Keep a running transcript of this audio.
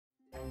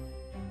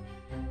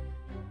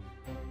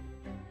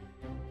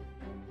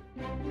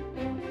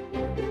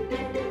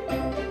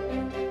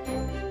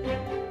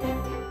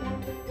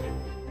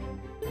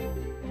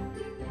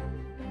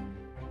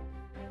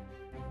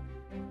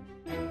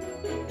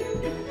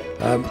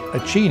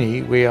At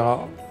Cheaney,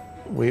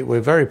 we're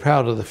very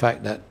proud of the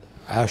fact that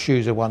our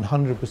shoes are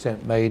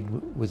 100% made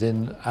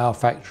within our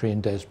factory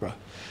in Desborough.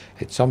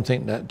 It's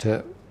something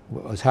that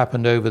has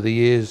happened over the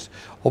years.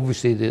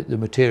 Obviously the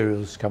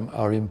materials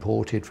are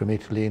imported from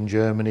Italy and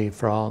Germany,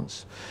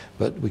 France,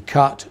 but we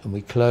cut and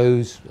we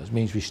close. That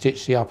means we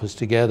stitch the uppers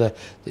together.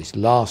 It's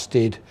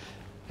lasted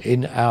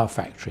in our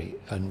factory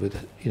and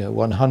with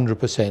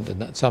 100%, and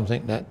that's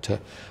something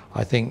that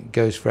I think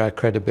goes for our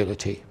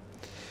credibility.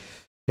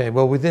 Okay,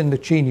 well, within the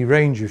Cheaney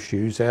range of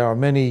shoes there are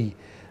many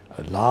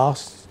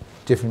lasts,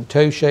 different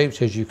toe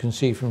shapes, as you can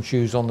see from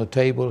shoes on the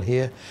table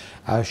here.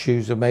 Our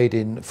shoes are made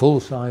in full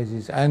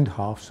sizes and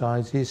half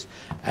sizes,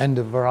 and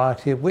a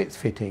variety of width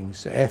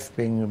fittings, F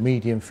being a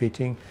medium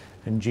fitting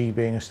and G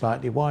being a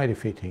slightly wider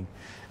fitting.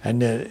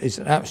 And it's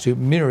an absolute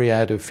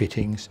myriad of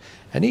fittings,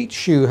 and each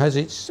shoe has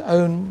its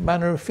own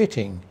manner of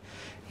fitting.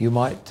 You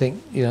might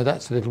think,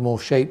 that's a little more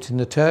shaped in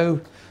the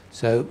toe,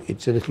 so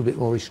it's a little bit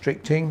more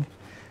restricting.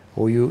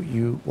 Or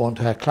you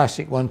want our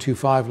classic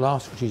 125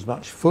 last, which is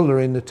much fuller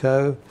in the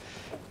toe,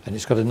 and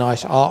it's got a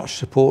nice arch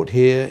support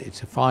here.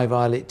 It's a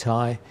 5-eyelet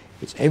tie.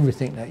 It's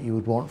everything that you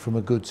would want from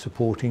a good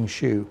supporting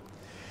shoe.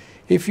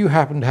 If you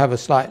happen to have a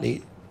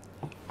slightly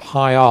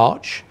high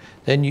arch,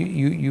 then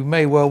you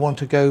may well want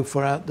to go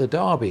for the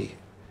Derby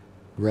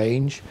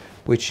range,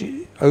 which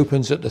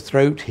opens at the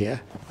throat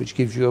here, which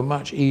gives you a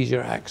much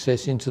easier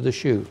access into the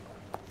shoe.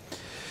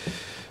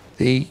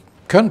 The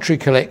Country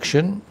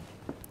collection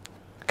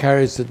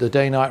carries the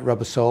day-night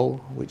rubber sole,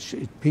 which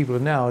people are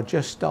now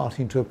just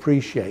starting to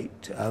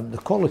appreciate the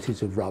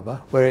qualities of rubber,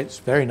 where it's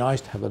very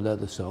nice to have a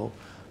leather sole,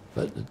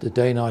 but the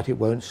day-night it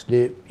won't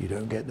slip, you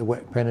don't get the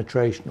wet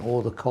penetration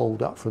or the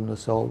cold up from the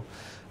sole,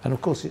 and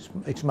of course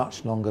it's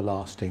much longer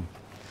lasting.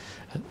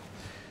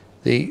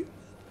 The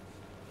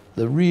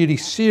really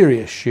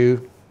serious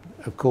shoe,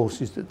 of course,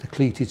 is the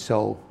cleated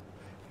sole,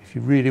 if you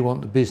really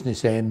want the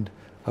business end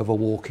of a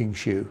walking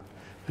shoe.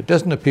 It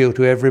doesn't appeal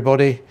to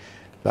everybody,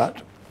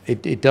 but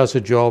it does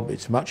a job.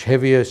 It's much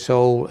heavier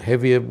sole,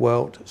 heavier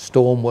welt,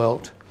 storm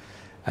welt,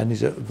 and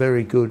is a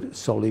very good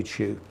solid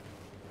shoe.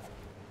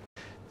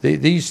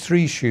 These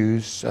three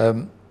shoes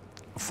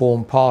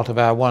form part of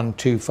our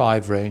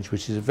 125 range,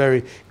 which is a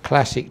very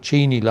classic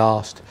Cheaney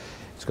last.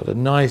 It's got a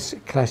nice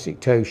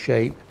classic toe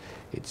shape.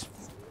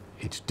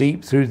 It's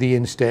deep through the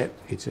instep.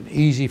 It's an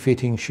easy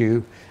fitting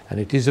shoe, and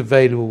it is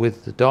available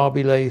with the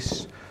Derby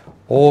lace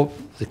or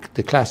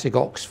the classic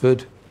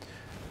Oxford.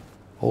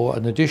 Or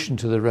in addition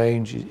to the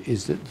range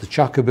is the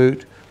chucker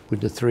boot with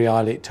the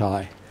 3-eyelet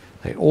tie.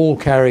 They all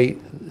carry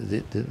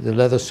the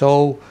leather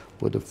sole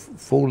with a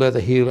full leather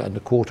heel and a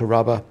quarter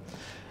rubber,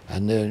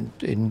 and then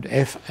in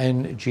F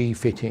and G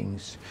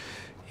fittings.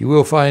 You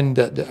will find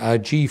that our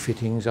G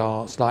fittings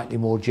are slightly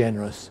more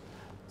generous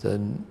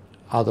than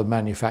other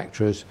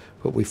manufacturers,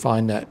 but we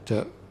find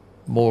that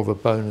more of a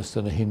bonus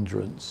than a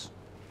hindrance.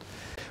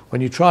 When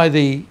you try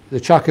the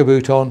chucker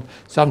boot on,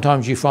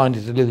 sometimes you find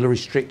it a little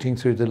restricting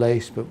through the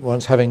lace, but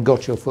once having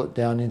got your foot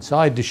down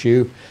inside the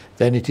shoe,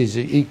 then it is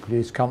equally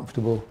as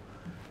comfortable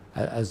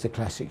as the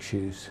classic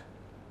shoes.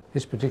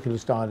 This particular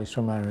style is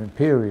from our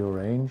Imperial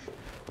range.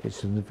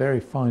 It's in the very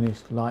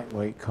finest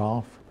lightweight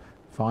calf,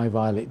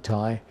 5-eyelet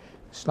tie,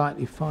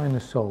 slightly finer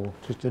sole,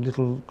 just a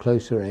little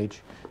closer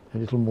edge, a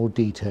little more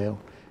detail,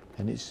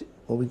 and it's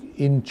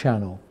in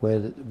channel, where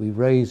we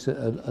raise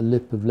a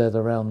lip of leather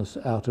around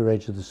the outer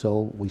edge of the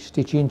sole, we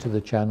stitch into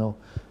the channel,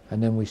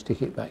 and then we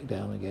stick it back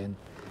down again.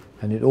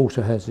 And it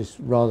also has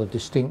this rather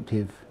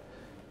distinctive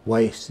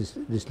waist,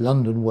 this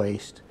London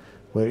waist,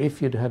 where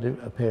if you'd had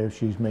a pair of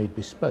shoes made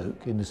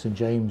bespoke in the St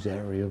James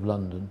area of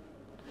London,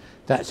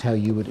 that's how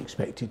you would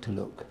expect it to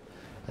look.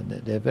 And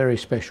they're very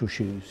special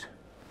shoes.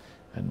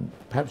 And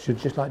perhaps you'd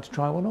just like to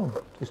try one on,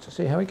 just to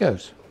see how it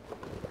goes.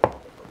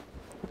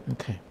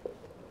 Okay.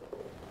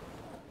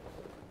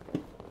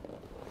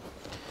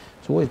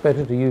 It's always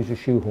better to use your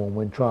shoe horn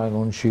when trying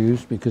on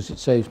shoes, because it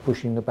saves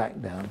pushing the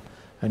back down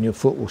and your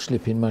foot will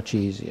slip in much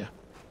easier.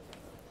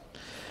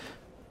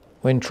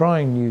 When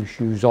trying new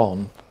shoes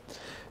on,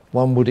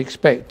 one would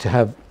expect to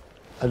have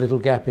a little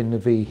gap in the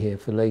V here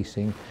for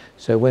lacing,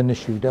 so when the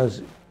shoe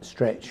does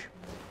stretch,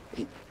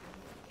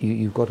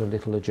 you've got a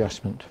little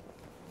adjustment.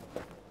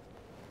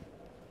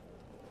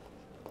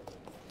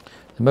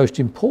 The most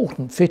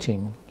important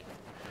fitting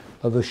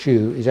of a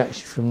shoe is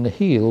actually from the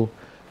heel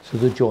to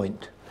the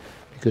joint,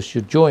 because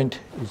your joint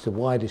is the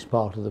widest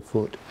part of the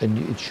foot, and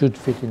it should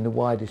fit in the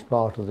widest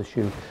part of the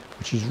shoe,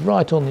 which is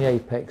right on the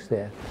apex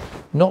there.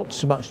 Not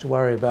so much to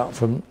worry about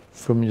from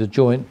the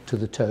joint to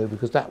the toe,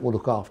 because that will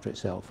look after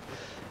itself.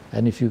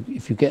 And if you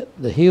get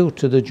the heel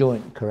to the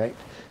joint correct,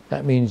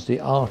 that means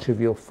the arch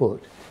of your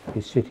foot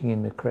is sitting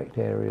in the correct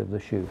area of the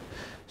shoe.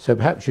 So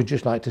perhaps you'd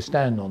just like to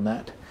stand on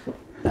that,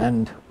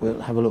 and we'll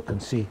have a look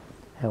and see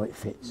how it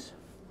fits.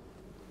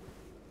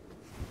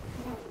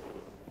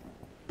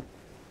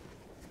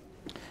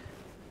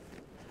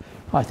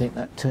 I think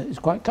that is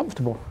quite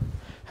comfortable.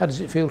 How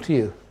does it feel to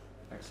you?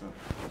 Excellent.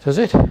 Does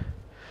it?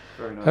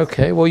 Very nice.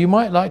 Okay, well you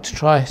might like to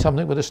try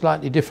something with a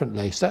slightly different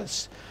lace.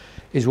 That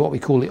is what we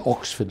call the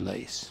Oxford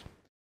lace.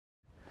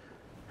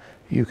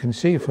 You can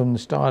see from the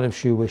style of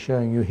shoe we're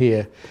showing you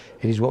here,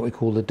 it is what we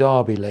call the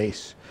derby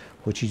lace,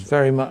 which is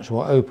very much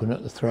more open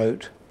at the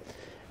throat,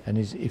 and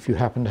is, if you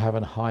happen to have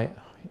a high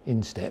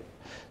instep,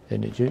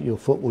 then your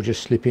foot will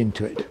just slip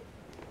into it.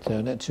 So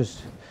let's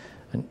just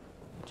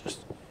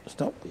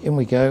stop, in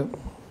we go.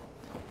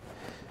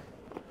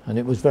 And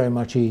it was very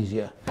much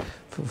easier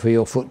for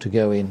your foot to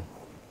go in.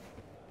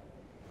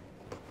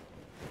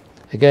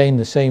 Again,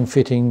 the same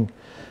fitting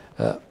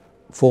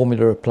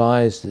formula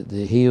applies, that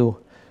the heel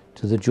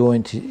to the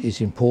joint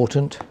is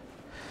important.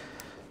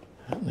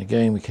 And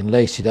again, we can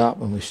lace it up,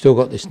 and we've still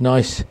got this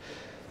nice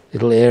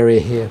little area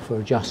here for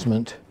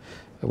adjustment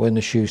when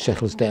the shoe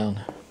settles down.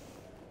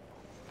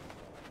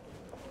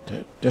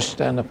 So just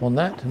stand up on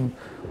that and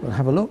we'll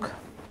have a look.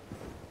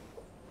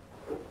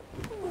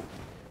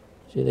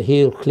 See, the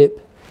heel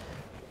clip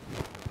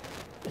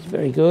is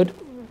very good.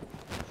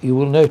 You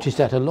will notice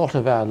that a lot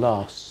of our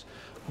lasts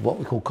are what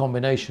we call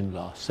combination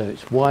lasts, so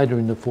it's wider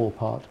in the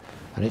forepart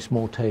and it's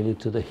more tailored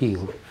to the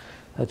heel.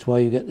 That's why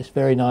you get this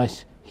very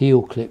nice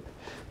heel clip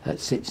that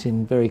sits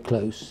in very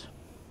close.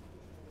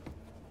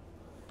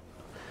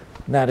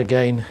 And that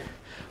again,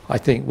 I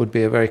think would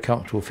be a very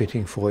comfortable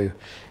fitting for you.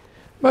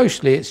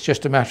 Mostly it's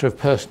just a matter of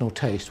personal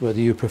taste, whether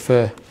you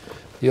prefer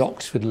the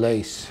Oxford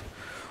lace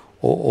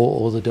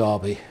or the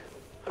derby.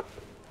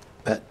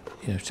 But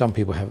you know, some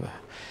people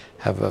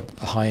have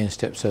a high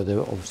instep, so they're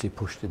obviously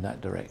pushed in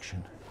that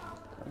direction.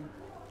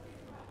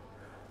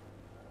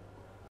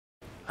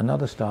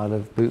 Another style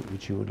of boot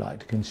which you would like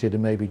to consider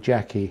may be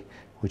Cheaney,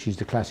 which is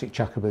the classic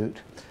chucker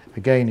boot.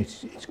 Again,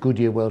 it's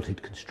Goodyear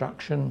welted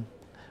construction,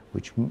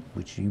 which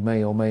you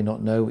may or may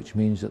not know, which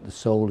means that the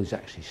sole is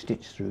actually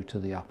stitched through to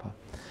the upper.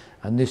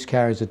 And this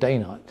carries a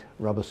day-night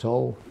rubber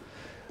sole,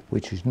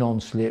 which is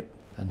non-slip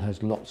and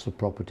has lots of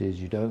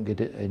properties. You don't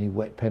get any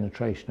wet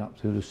penetration up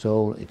through the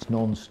sole, it's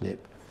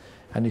non-slip,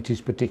 and it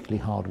is particularly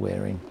hard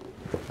wearing.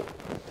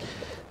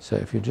 So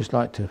if you'd just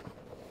like to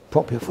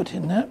prop your foot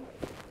in there.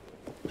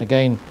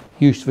 Again,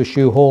 used for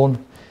shoe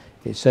horn,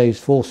 it saves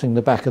forcing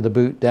the back of the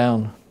boot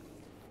down.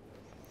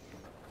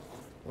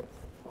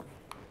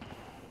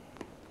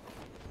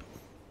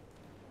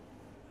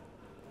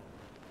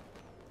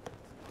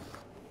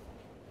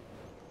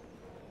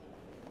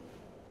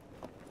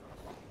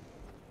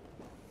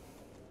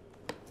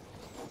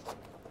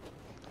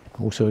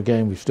 Also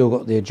again, we've still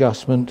got the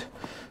adjustment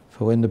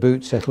for when the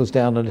boot settles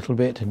down a little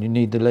bit and you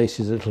need the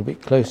laces a little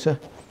bit closer.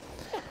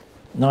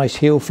 Nice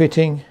heel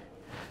fitting,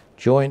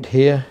 joint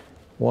here,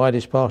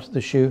 widest part of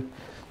the shoe,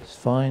 it's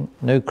fine,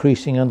 no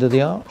creasing under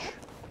the arch.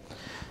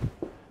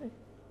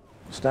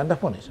 Stand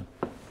up on it.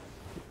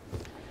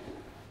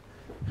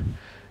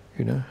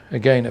 You know,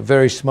 again, a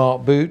very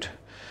smart boot,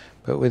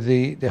 but with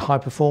the high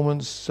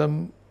performance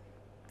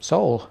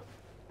sole.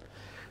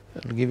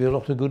 It'll give you a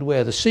lot of good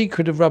wear. The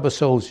secret of rubber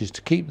soles is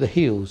to keep the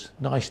heels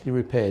nicely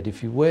repaired.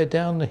 If you wear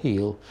down the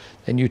heel,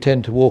 then you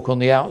tend to walk on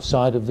the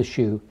outside of the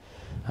shoe,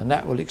 and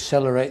that will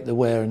accelerate the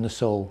wear in the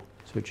sole.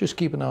 So just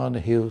keep an eye on the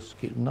heels,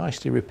 keep them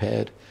nicely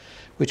repaired,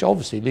 which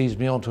obviously leads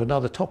me on to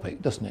another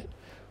topic, doesn't it?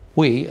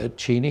 We at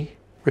Cheaney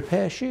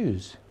repair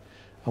shoes,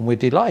 and we're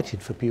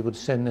delighted for people to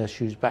send their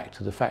shoes back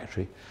to the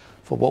factory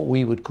for what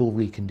we would call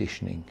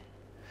reconditioning.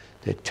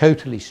 They're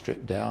totally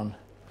stripped down,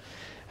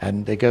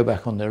 and they go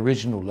back on their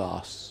original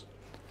lasts.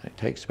 It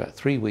takes about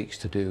 3 weeks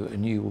to do,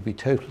 and you will be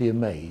totally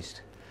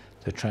amazed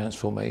the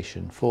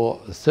transformation.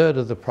 For a third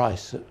of the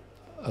price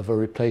of a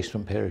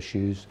replacement pair of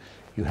shoes,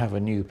 you have a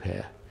new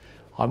pair.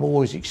 I'm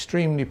always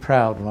extremely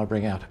proud when I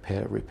bring out a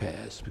pair of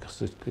repairs, because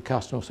the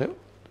customer will say, "Oh,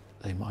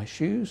 are they my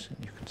shoes?"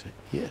 And you can say,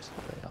 "Yes,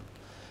 they are."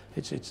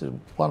 It's a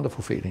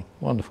wonderful feeling,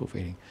 wonderful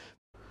feeling.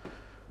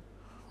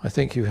 I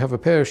think you have a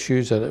pair of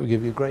shoes that will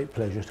give you great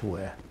pleasure to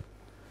wear.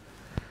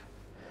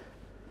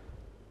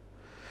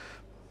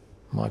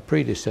 My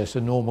predecessor,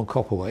 Norman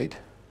Copperwaite,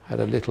 had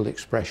a little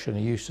expression.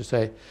 He used to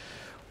say,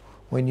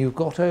 when you've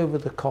got over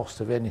the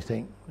cost of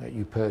anything that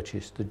you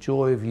purchased, the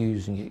joy of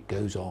using it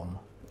goes on.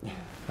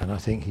 And I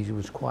think he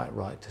was quite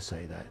right to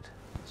say that.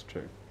 That's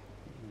true.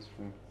 That's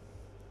true.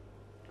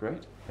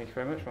 Great. Thank you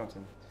very much,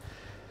 Martin.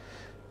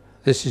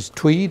 This is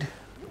tweed.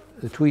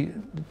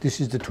 This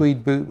is the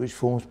tweed boot, which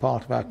forms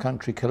part of our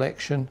country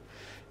collection.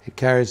 It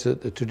carries the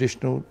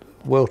traditional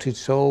welted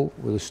sole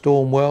with a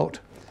storm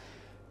welt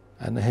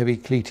and the heavy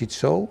cleated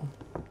sole.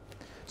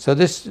 So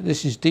this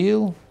is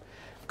deal,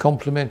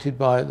 complemented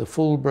by the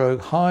full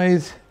brogue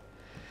Hythe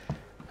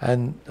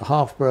and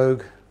half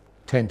brogue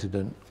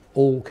Tenterden.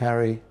 All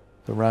carry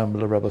the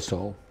Rambler rubber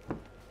sole.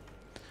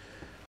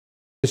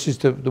 This is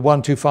the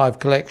 125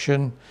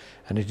 collection,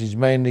 and it is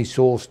mainly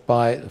sourced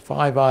by the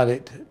 5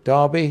 eyelet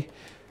Derby,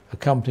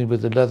 accompanied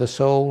with the leather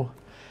sole,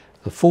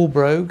 the full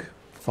brogue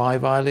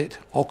 5 eyelet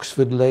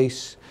Oxford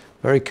lace,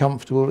 very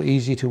comfortable,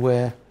 easy to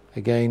wear,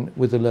 again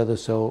with the leather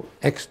sole,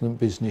 excellent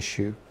business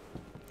shoe.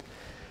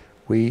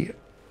 We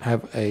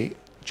have a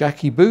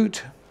Cheaney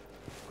boot,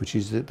 which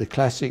is the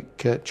classic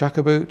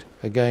chucker boot,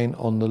 again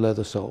on the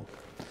leather sole.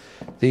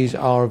 These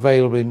are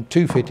available in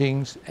 2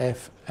 fittings,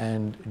 F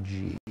and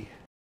G.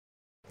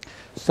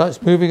 So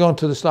it's moving on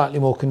to the slightly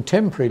more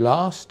contemporary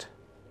last.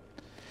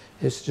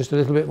 It's just a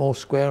little bit more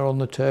square on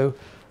the toe.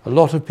 A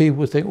lot of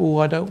people think, oh,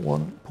 I don't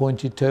want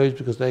pointed toes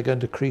because they're going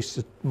to crease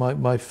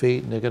my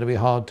feet and they're going to be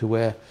hard to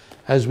wear.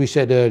 As we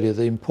said earlier,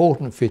 the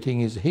important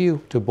fitting is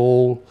heel to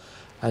ball,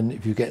 and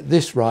if you get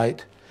this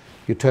right,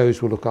 your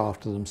toes will look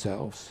after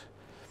themselves.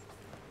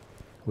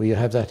 We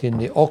have that in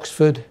the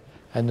Oxford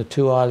and the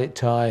 2-eyelet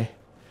tie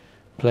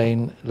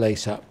plain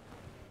lace-up.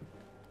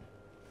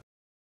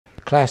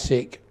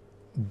 Classic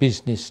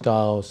business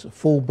styles,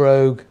 full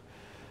brogue,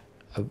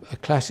 a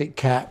classic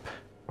cap,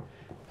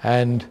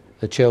 and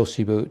the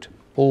Chelsea boot,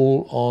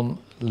 all on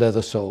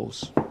leather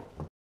soles.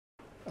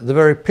 The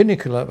very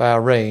pinnacle of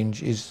our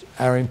range is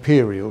our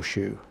Imperial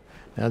shoe.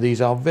 Now these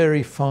are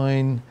very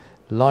fine,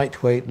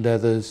 lightweight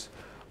leathers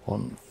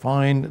on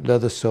fine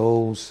leather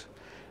soles,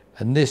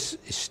 and this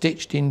is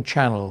stitched in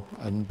channel,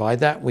 and by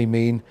that we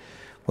mean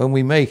when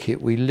we make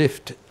it, we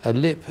lift a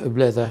lip of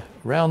leather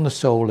around the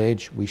sole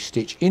edge, we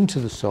stitch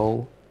into the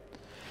sole,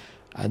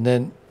 and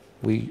then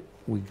we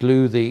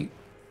glue the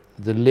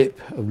lip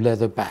of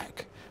leather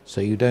back,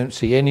 so you don't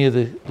see any of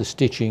the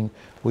stitching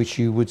which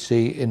you would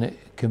see in a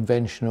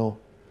conventional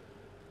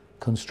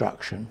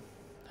construction.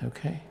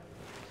 Okay.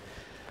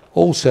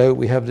 Also,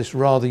 we have this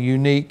rather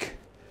unique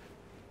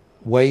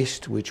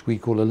waist, which we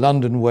call a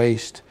London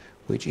waist,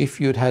 which if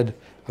you'd had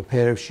a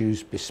pair of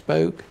shoes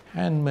bespoke,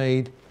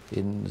 handmade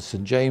in the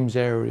St James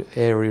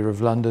area of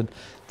London,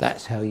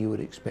 that's how you would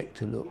expect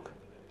to look.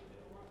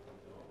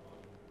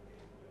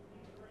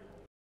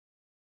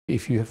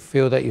 If you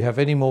feel that you have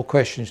any more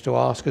questions to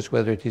ask us,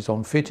 whether it is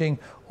on fitting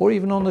or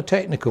even on the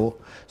technical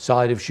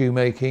side of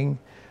shoemaking,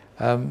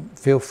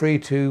 feel free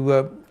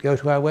to go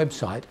to our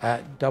website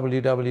at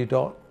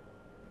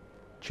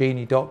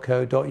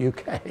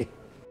www.cheaney.co.uk.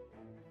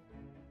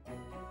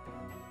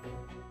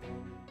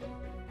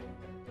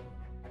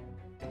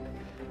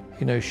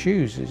 You know,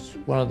 shoes is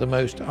one of the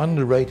most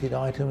underrated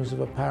items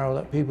of apparel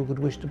that people could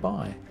wish to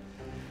buy.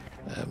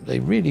 They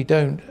really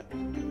don't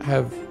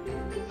have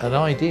an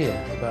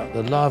idea about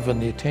the love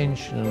and the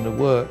attention and the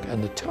work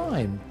and the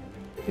time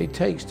it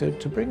takes to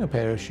bring a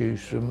pair of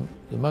shoes from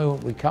the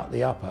moment we cut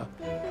the upper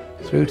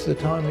through to the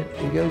time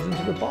it goes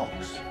into the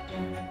box.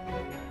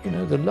 You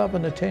know, the love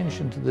and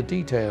attention to the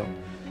detail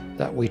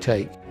that we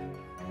take.